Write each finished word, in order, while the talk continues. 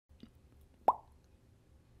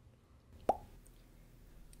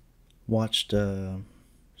Watched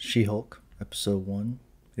She-Hulk episode 1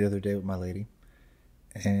 the other day with my lady,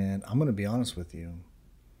 and I'm going to be honest with you.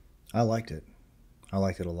 I liked it. I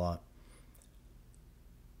liked it a lot.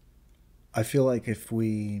 I feel like if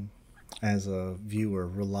we, as a viewer,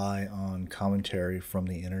 rely on commentary from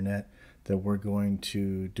the internet, that we're going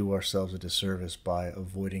to do ourselves a disservice by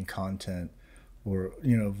avoiding content or,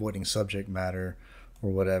 avoiding subject matter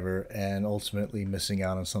or whatever, and ultimately missing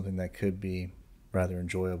out on something that could be rather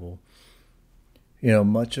enjoyable.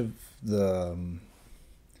 Much of the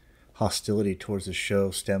hostility towards the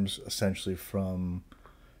show stems essentially from,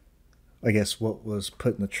 I guess, what was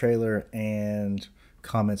put in the trailer and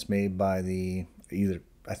comments made by the either,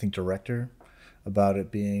 I think, director about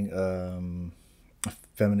it being a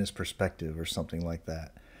feminist perspective or something like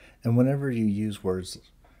that. And whenever you use words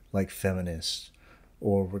like feminist,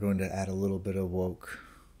 or we're going to add a little bit of woke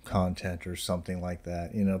content or something like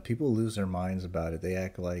that, people lose their minds about it. They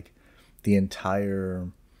act like the entire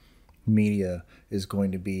media is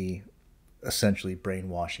going to be essentially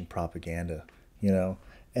brainwashing propaganda, you know?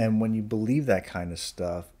 And when you believe that kind of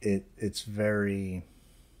stuff, it's very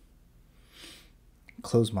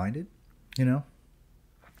close-minded, you know?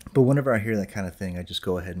 But whenever I hear that kind of thing, I just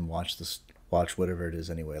go ahead and watch whatever it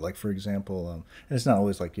is anyway. Like, for example, and it's not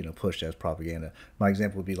always like, pushed as propaganda. My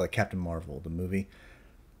example would be like Captain Marvel, the movie.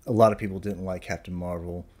 A lot of people didn't like Captain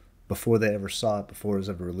Marvel before they ever saw it, before it was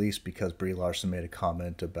ever released, because Brie Larson made a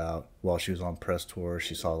comment about, while she was on press tour,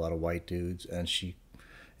 she saw a lot of white dudes, and she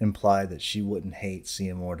implied that she wouldn't hate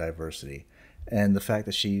seeing more diversity. And the fact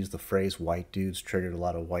that she used the phrase white dudes triggered a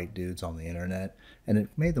lot of white dudes on the internet, and it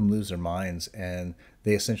made them lose their minds, and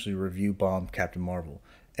they essentially review bombed Captain Marvel.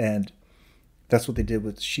 And that's what they did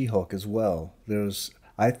with She-Hulk as well.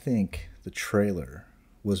 I think the trailer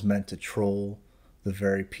was meant to troll the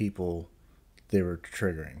very people they were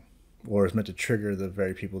triggering, or is meant to trigger the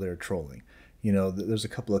very people they were trolling. There's a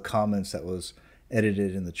couple of comments that was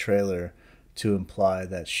edited in the trailer to imply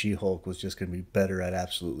that She-Hulk was just going to be better at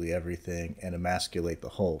absolutely everything and emasculate the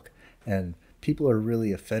Hulk. And people are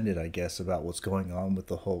really offended, I guess, about what's going on with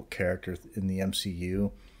the Hulk character in the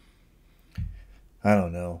MCU. I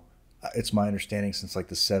don't know. It's my understanding since like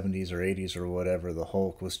the 70s or 80s or whatever, the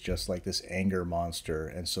Hulk was just like this anger monster.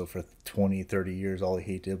 And so for 20, 30 years, all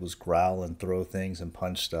he did was growl and throw things and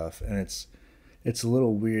punch stuff. And it's a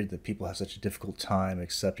little weird that people have such a difficult time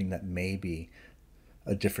accepting that maybe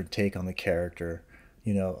a different take on the character.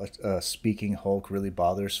 A speaking Hulk really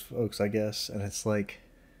bothers folks, I guess. And it's like,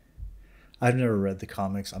 I've never read the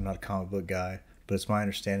comics. I'm not a comic book guy, but it's my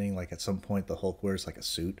understanding like at some point the Hulk wears like a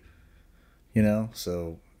suit.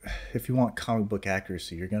 So if you want comic book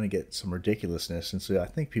accuracy, you're going to get some ridiculousness. And so I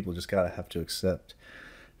think people just got to have to accept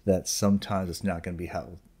that sometimes it's not going to be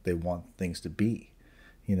how they want things to be.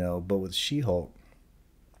 But with She-Hulk,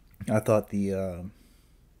 I thought the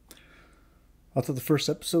first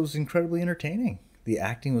episode was incredibly entertaining. The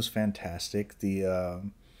acting was fantastic. There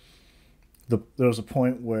was a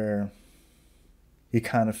point where you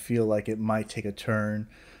kind of feel like it might take a turn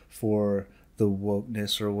for the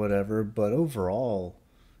wokeness or whatever, but overall,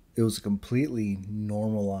 it was a completely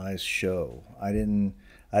normalized show. I didn't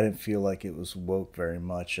feel like it was woke very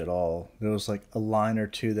much at all. There was like a line or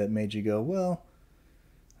two that made you go, well,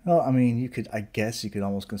 I mean, I guess you could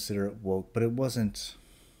almost consider it woke, but it wasn't.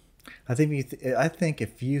 I think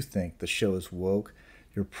if you think the show is woke,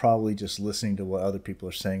 you're probably just listening to what other people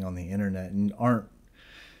are saying on the internet and you're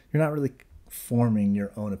not really forming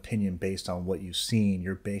your own opinion based on what you've seen.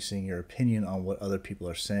 You're basing your opinion on what other people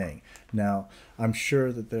are saying. Now, I'm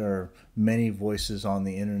sure that there are many voices on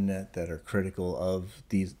the internet that are critical of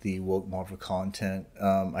the woke Marvel content.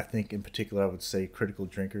 I think in particular, I would say Critical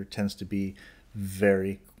Drinker tends to be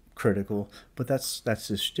very critical, but that's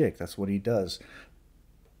his shtick. That's what he does.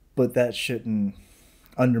 But that shouldn't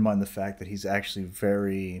undermine the fact that he's actually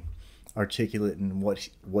very articulate in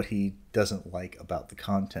what he doesn't like about the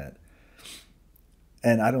content.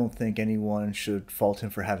 And I don't think anyone should fault him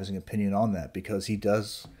for having an opinion on that, because he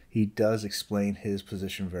does explain his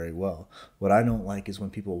position very well. What I don't like is when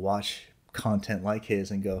people watch content like his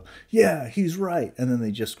and go, "Yeah, he's right," and then they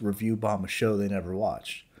just review bomb a show they never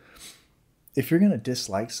watched. If you're going to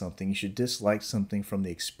dislike something, you should dislike something from the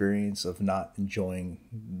experience of not enjoying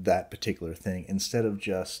that particular thing, instead of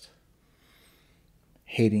just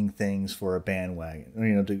hating things for a bandwagon,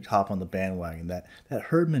 or, to hop on the bandwagon. That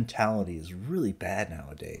herd mentality is really bad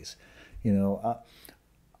nowadays. I'm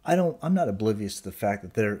not oblivious to the fact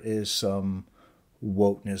that there is some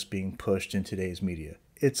wokeness being pushed in today's media.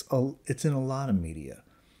 It's in a lot of media.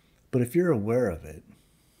 But if you're aware of it,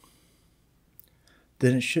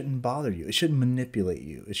 then it shouldn't bother you. It shouldn't manipulate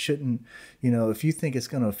you. It shouldn't, if you think it's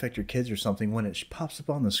going to affect your kids or something, when it pops up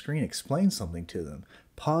on the screen, explain something to them.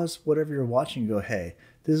 Pause whatever you're watching and go, hey,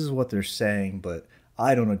 this is what they're saying, but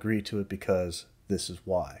I don't agree to it because this is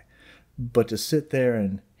why. But to sit there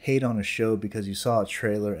and hate on a show because you saw a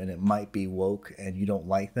trailer and it might be woke and you don't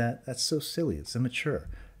like that, that's so silly. It's immature.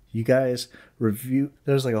 You guys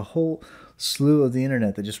there's like a whole slew of the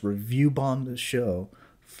internet that just review bombed the show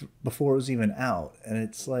before it was even out. And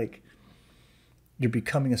it's like, you're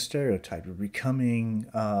becoming a stereotype. You're becoming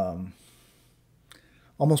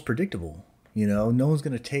almost predictable. No one's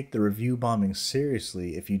going to take the review bombing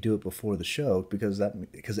seriously if you do it before the show, because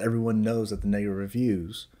everyone knows that the negative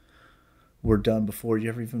reviews were done before you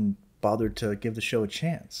ever even bothered to give the show a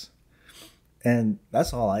chance. And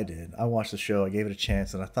that's all I did. I watched the show, I gave it a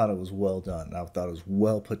chance, and I thought it was well done. I thought it was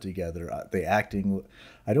well put together. The acting,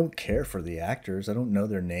 I don't care for the actors. I don't know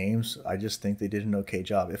their names. I just think they did an okay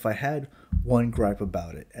job. If I had one gripe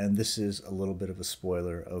about it, and this is a little bit of a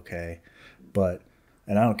spoiler, okay,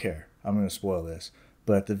 and I don't care. I'm going to spoil this.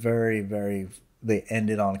 But at the they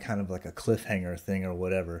ended on kind of like a cliffhanger thing or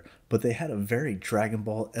whatever. But they had a very Dragon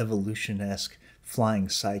Ball Evolution-esque flying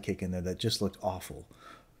sidekick in there that just looked awful.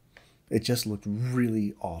 It just looked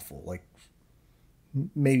really awful. Like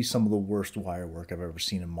maybe some of the worst wire work I've ever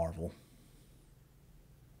seen in Marvel.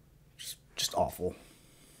 Just awful.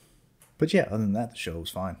 But yeah, other than that, the show was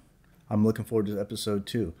fine. I'm looking forward to episode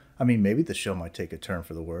 2. I mean, maybe the show might take a turn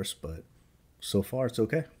for the worse, but so far it's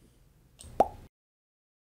okay.